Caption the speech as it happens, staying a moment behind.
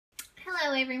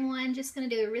Hello everyone, just going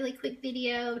to do a really quick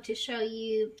video to show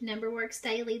you NumberWorks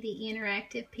Daily, the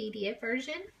interactive PDF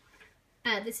version.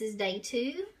 This is day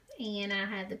 2 and I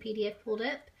have the PDF pulled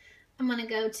up. I'm going to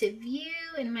go to view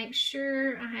and make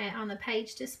sure I have on the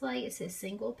page display it says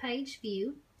single page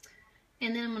view,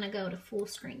 and then I'm going to go to full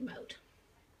screen mode.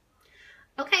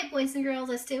 Okay boys and girls,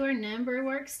 let's do our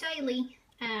NumberWorks Daily.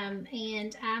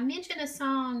 And I mentioned a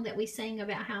song that we sing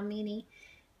about how many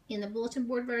in the bulletin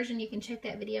board version. You can check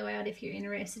that video out if you're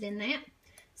interested in that.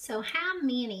 So how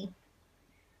many?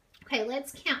 Okay,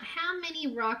 let's count how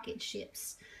many rocket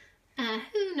ships.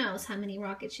 Who knows how many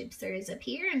rocket ships there is up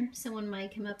here, and someone may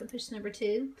come up with this number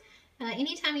 2.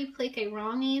 Anytime you click a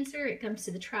wrong answer, it comes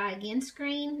to the try again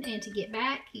screen, and to get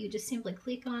back, you just simply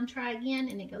click on try again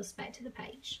and it goes back to the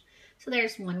page. So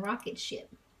there's one rocket ship.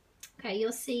 Okay,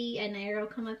 you'll see an arrow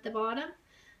come up the bottom.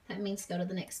 That means go to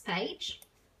the next page.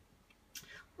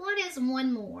 What is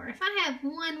one more? If I have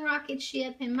one rocket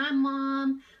ship and my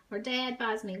mom or dad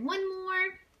buys me one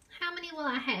more, how many will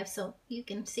I have? So you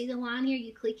can see the line here.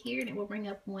 You click here and it will bring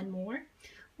up one more.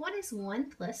 What is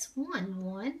 1 plus 1?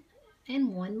 1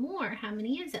 and 1 more. How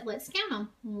many is it? Let's count them.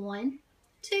 1,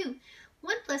 2.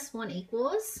 1 plus 1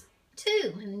 equals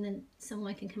 2. And then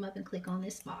someone can come up and click on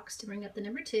this box to bring up the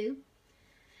number 2.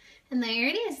 And there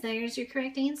it is. There's your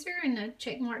correct answer, and a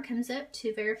check mark comes up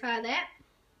to verify that.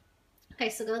 Okay,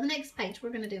 so go to the next page.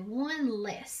 We're going to do one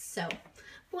less. So,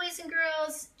 boys and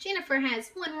girls, Jennifer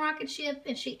has one rocket ship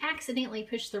and she accidentally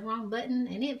pushed the wrong button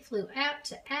and it flew out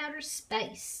to outer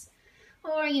space.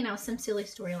 Or, you know, some silly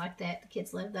story like that. The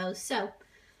kids love those. So,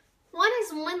 what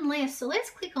is one less? So, let's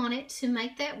click on it to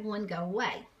make that one go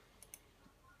away.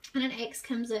 And an X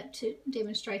comes up to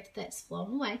demonstrate that that's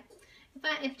flown away.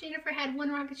 If Jennifer had one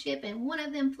rocket ship and one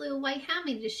of them flew away, how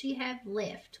many does she have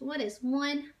left? What is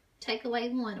 1 take away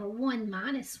 1, or 1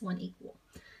 minus 1 equal?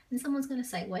 And someone's going to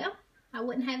say, well, I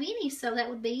wouldn't have any, so that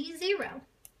would be 0.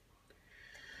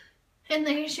 And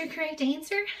there's your correct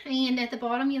answer. And at the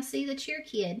bottom, you'll see the cheer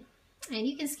kid. And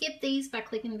you can skip these by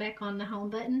clicking back on the home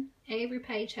button. Every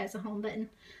page has a home button.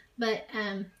 But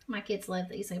my kids love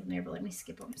these. They've never let me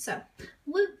skip them. So,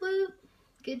 whoop, whoop.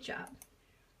 Good job.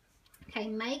 Okay,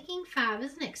 making 5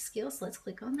 is the next skill, so let's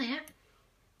click on that.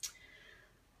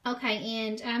 Okay,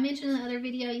 and I mentioned in the other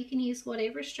video, you can use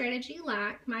whatever strategy you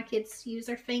like. My kids use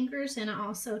their fingers, and I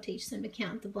also teach them to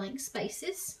count the blank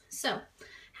spaces. So,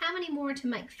 how many more to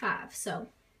make 5? So,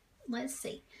 let's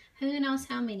see. Who knows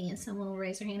how many? And someone will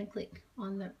raise their hand and click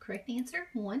on the correct answer.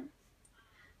 1.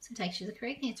 So, it takes you to the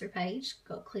correct answer page.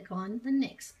 Go click on the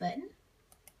next button.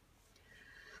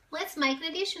 Let's make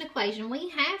an addition equation. We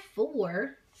have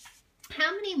 4.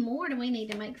 How many more do we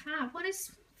need to make 5? What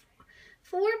is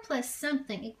 4 plus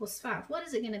something equals 5? What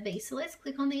is it going to be? So let's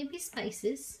click on the empty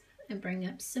spaces and bring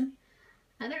up some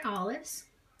other olives.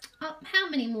 Oh, how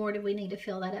many more do we need to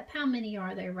fill that up? How many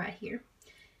are there right here?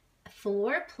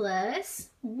 4 plus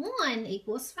 1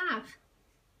 equals 5.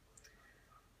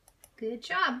 Good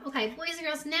job. Okay, boys and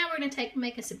girls, now we're going to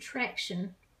make a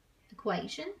subtraction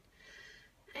equation.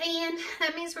 And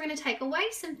that means we're going to take away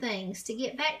some things to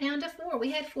get back down to 4.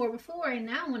 We had 4 before, and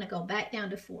now I want to go back down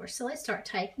to 4. So let's start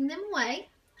taking them away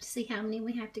to see how many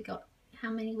we have to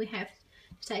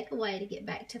take away to get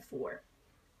back to 4.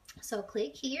 So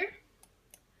click here.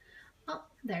 Oh,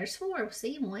 there's 4.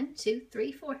 See, 1, 2,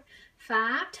 3, 4.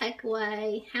 5, take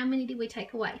away. How many did we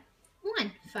take away?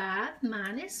 1. 5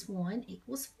 minus 1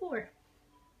 equals 4.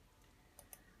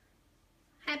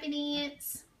 Happy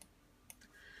dance.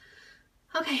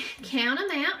 Okay, count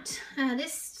them out.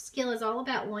 This skill is all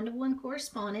about one-to-one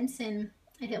correspondence, and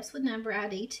it helps with number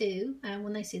ID too.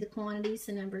 When they see the quantities,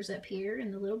 the numbers up here in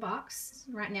the little box.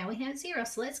 Right now we have 0,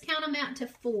 so let's count them out to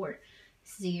 4.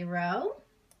 0,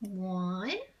 1,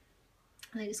 and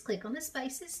they just click on the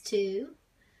spaces. 2,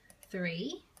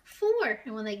 3, 4.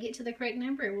 And when they get to the correct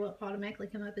number, it will automatically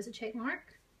come up as a check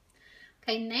mark.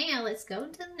 Okay, now let's go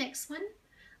to the next one.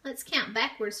 Let's count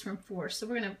backwards from 4. So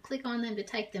we're going to click on them to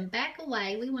take them back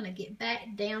away. We want to get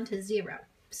back down to 0.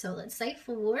 So let's say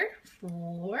 4,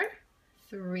 4,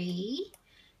 3,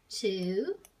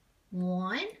 2,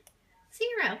 1,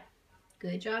 0.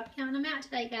 Good job counting them out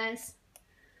today, guys.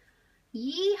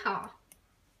 Yeehaw.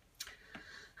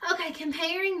 Okay,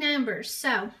 comparing numbers.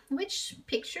 So, which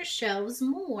picture shows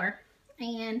more?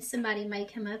 And somebody may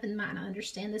come up and might not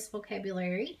understand this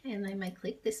vocabulary, and they may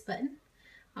click this button.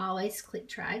 Always click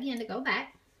try again to go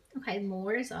back. Okay,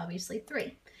 more is obviously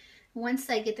 3. Once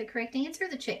they get the correct answer,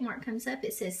 the check mark comes up.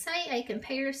 It says, say a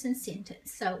comparison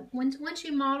sentence. So once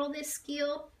you model this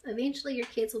skill, eventually your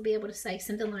kids will be able to say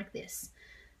something like this.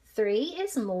 3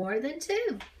 is more than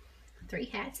 2. 3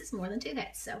 hats is more than 2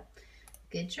 hats. So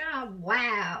good job.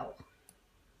 Wow.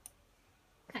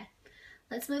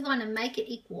 let's move on and make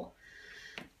it equal.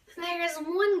 There is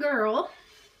one girl,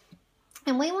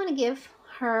 and we want to give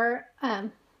her,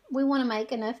 we want to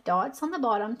make enough dots on the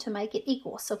bottom to make it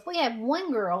equal. So if we have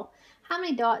one girl, how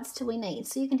many dots do we need?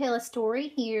 So you can tell a story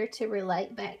here to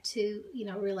relate back to,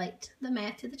 relate the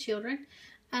math to the children.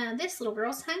 This little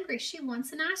girl's hungry. She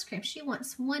wants an ice cream. She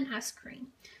wants one ice cream.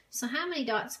 So how many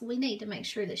dots will we need to make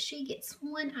sure that she gets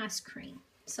one ice cream?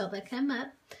 So they come up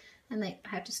and they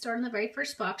have to start in the very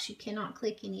first box. You cannot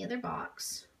click any other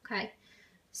box. Okay.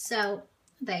 So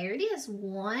there it is.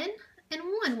 1 and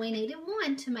 1. We needed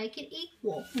 1 to make it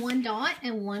equal. 1 dot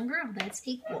and 1 girl. That's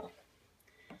equal.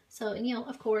 So,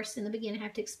 of course, in the beginning, I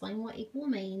have to explain what equal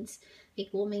means.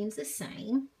 Equal means the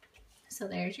same. So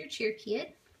there's your cheer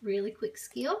kit. Really quick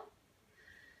skill.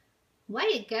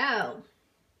 Way to go.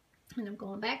 And I'm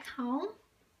going back home.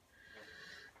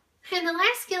 And the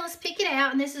last skill is pick it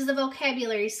out. And this is the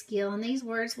vocabulary skill. And these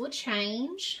words will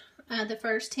change. The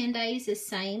first 10 days is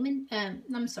same. And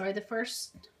I'm sorry, the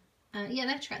first, yeah,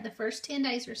 that's right. The first 10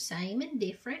 days are same and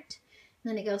different. And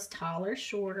then it goes taller,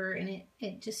 shorter, and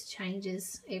it just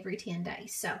changes every 10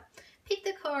 days. So pick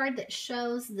the card that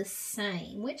shows the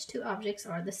same. Which 2 objects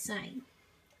are the same?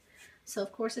 So,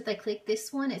 of course, if they click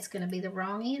this one, it's going to be the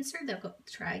wrong answer. They'll go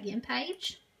try again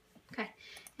page. Okay.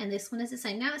 And this one is the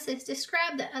same. Now it says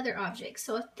describe the other objects.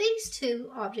 So if these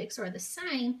 2 objects are the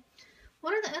same,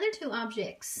 what are the other 2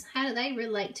 objects? How do they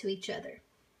relate to each other?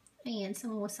 And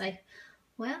someone will say,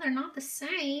 well, they're not the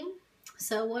same.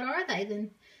 So what are they? Then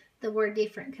the word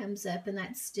different comes up, and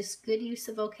that's just good use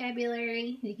of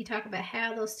vocabulary. You can talk about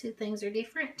how those 2 things are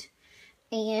different.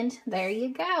 And there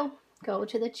you go. Go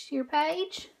to the cheer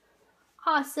page.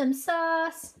 Awesome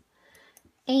sauce.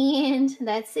 And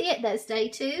that's it. That's day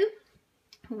 2.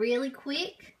 Really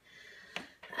quick.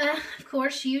 Of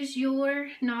course, use your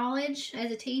knowledge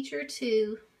as a teacher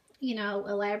to,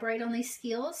 elaborate on these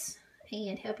skills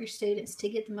and help your students to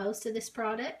get the most of this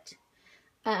product.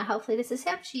 Hopefully this has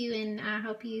helped you, and I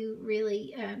hope you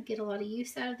really get a lot of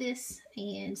use out of this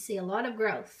and see a lot of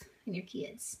growth in your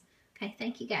kids. Okay,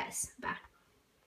 thank you guys. Bye.